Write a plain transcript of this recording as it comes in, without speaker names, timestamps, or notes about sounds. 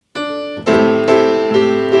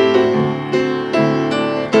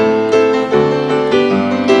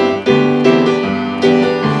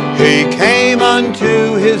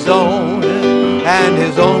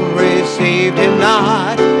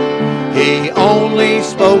only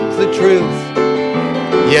spoke the truth,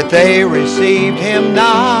 yet they received him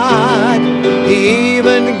not. He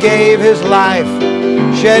even gave his life,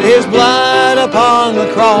 shed his blood upon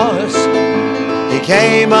the cross. He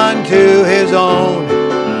came unto his own,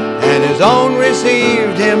 and his own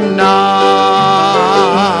received him not.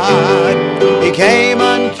 He came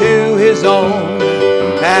unto his own,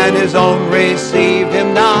 and his own received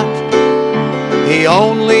him not. He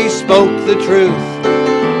only spoke the truth,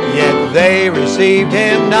 yet they received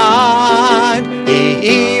him not.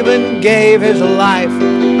 He even gave his life,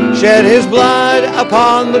 shed his blood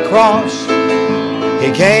upon the cross.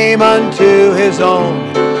 He came unto his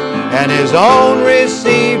own, and his own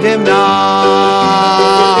received him not.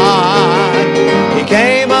 He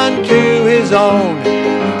came unto his own,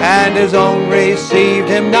 and his own received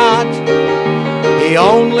him not. He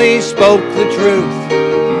only spoke the truth,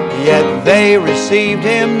 yet they received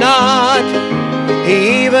him not.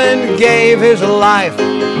 He even gave his life,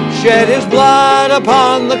 shed his blood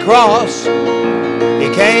upon the cross. He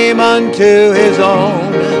came unto his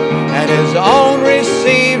own, and his own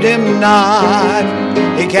received him not.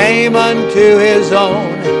 He came unto his own,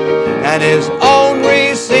 and his own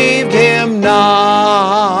received him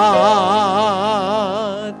not.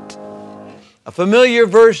 A familiar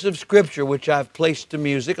verse of Scripture which I've placed to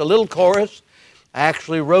music, a little chorus. I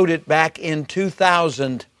actually wrote it back in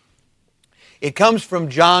 2000. It comes from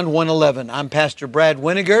John 1:11. I'm Pastor Brad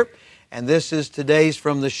Winiger, and this is today's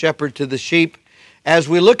From the Shepherd to the Sheep. As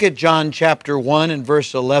we look at John chapter 1 and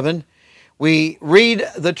verse 11, we read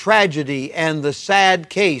the tragedy and the sad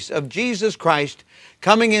case of Jesus Christ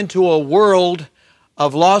coming into a world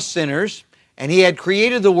of lost sinners, and He had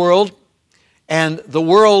created the world, and the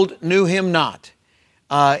world knew Him not.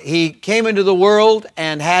 He came into the world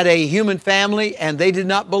and had a human family, and they did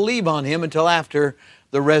not believe on Him until after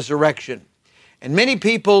the resurrection. And many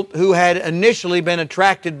people who had initially been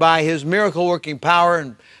attracted by His miracle-working power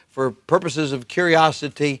and for purposes of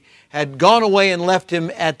curiosity had gone away and left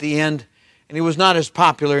Him at the end, and He was not as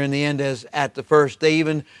popular in the end as at the first. They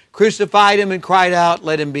even crucified Him and cried out,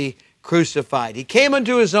 "Let Him be crucified." He came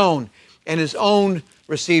unto His own, and His own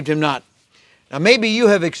received Him not. Now maybe you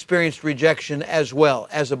have experienced rejection as well.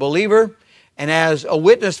 As a believer and as a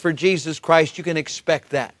witness for Jesus Christ, you can expect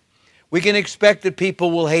that. We can expect that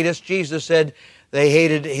people will hate us. Jesus said they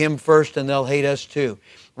hated Him first, and they'll hate us too.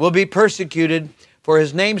 We'll be persecuted for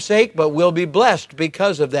His name's sake, but we'll be blessed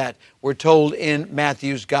because of that, we're told in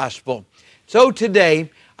Matthew's Gospel. So today,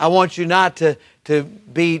 I want you not to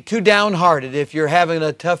be too downhearted if you're having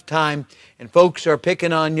a tough time and folks are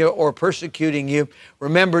picking on you or persecuting you.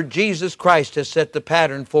 Remember, Jesus Christ has set the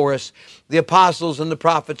pattern for us. The apostles and the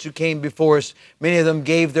prophets who came before us, many of them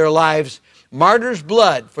gave their lives martyr's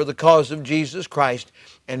blood for the cause of Jesus Christ,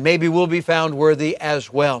 and maybe we'll be found worthy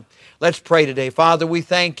as well. Let's pray today. Father, we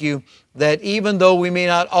thank You that even though we may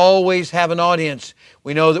not always have an audience,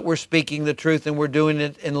 we know that we're speaking the truth and we're doing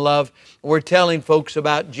it in love. We're telling folks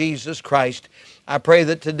about Jesus Christ. I pray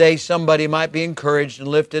that today somebody might be encouraged and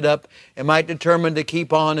lifted up and might determine to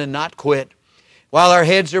keep on and not quit. While our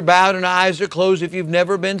heads are bowed and our eyes are closed, if you've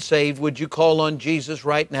never been saved, would you call on Jesus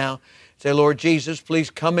right now? Say, "Lord Jesus, please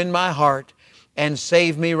come in my heart and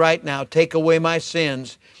save me right now. Take away my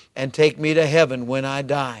sins and take me to heaven when I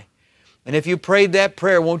die." And if you prayed that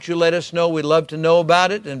prayer, won't you let us know? We'd love to know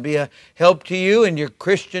about it and be a help to you in your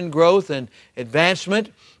Christian growth and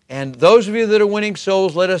advancement. And those of you that are winning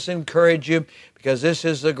souls, let us encourage you, because this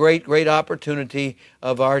is the great, great opportunity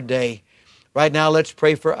of our day. Right now, let's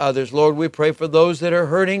pray for others. Lord, we pray for those that are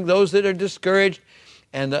hurting, those that are discouraged,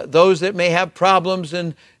 and those that may have problems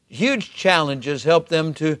and huge challenges. Help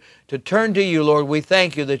them to turn to You, Lord. We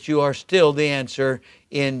thank You that You are still the answer.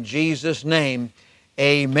 In Jesus' name,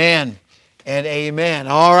 amen and amen.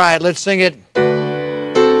 All right, let's sing it.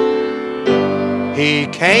 He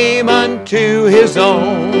came unto His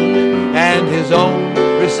own, and His own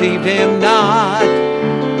received Him not.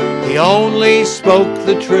 He only spoke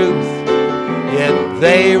the truth, yet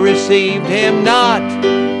they received Him not.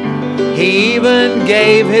 He even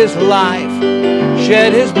gave His life,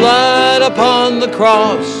 shed His blood upon the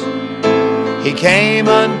cross. He came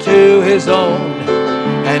unto His own,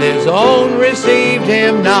 and His own received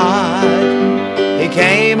Him not. He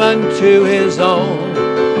came unto His own,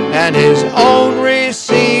 and His own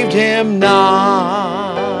received Him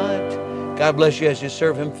not. God bless you as you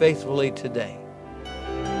serve Him faithfully today.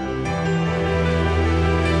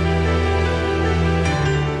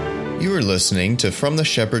 You are listening to From the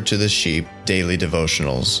Shepherd to the Sheep Daily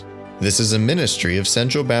Devotionals. This is a ministry of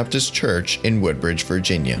Central Baptist Church in Woodbridge,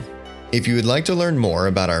 Virginia. If you would like to learn more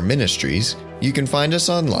about our ministries, you can find us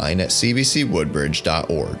online at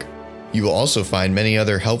cbcwoodbridge.org. You will also find many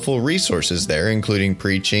other helpful resources there, including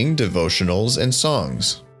preaching, devotionals, and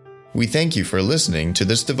songs. We thank you for listening to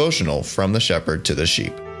this devotional from the Shepherd to the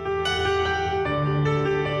Sheep.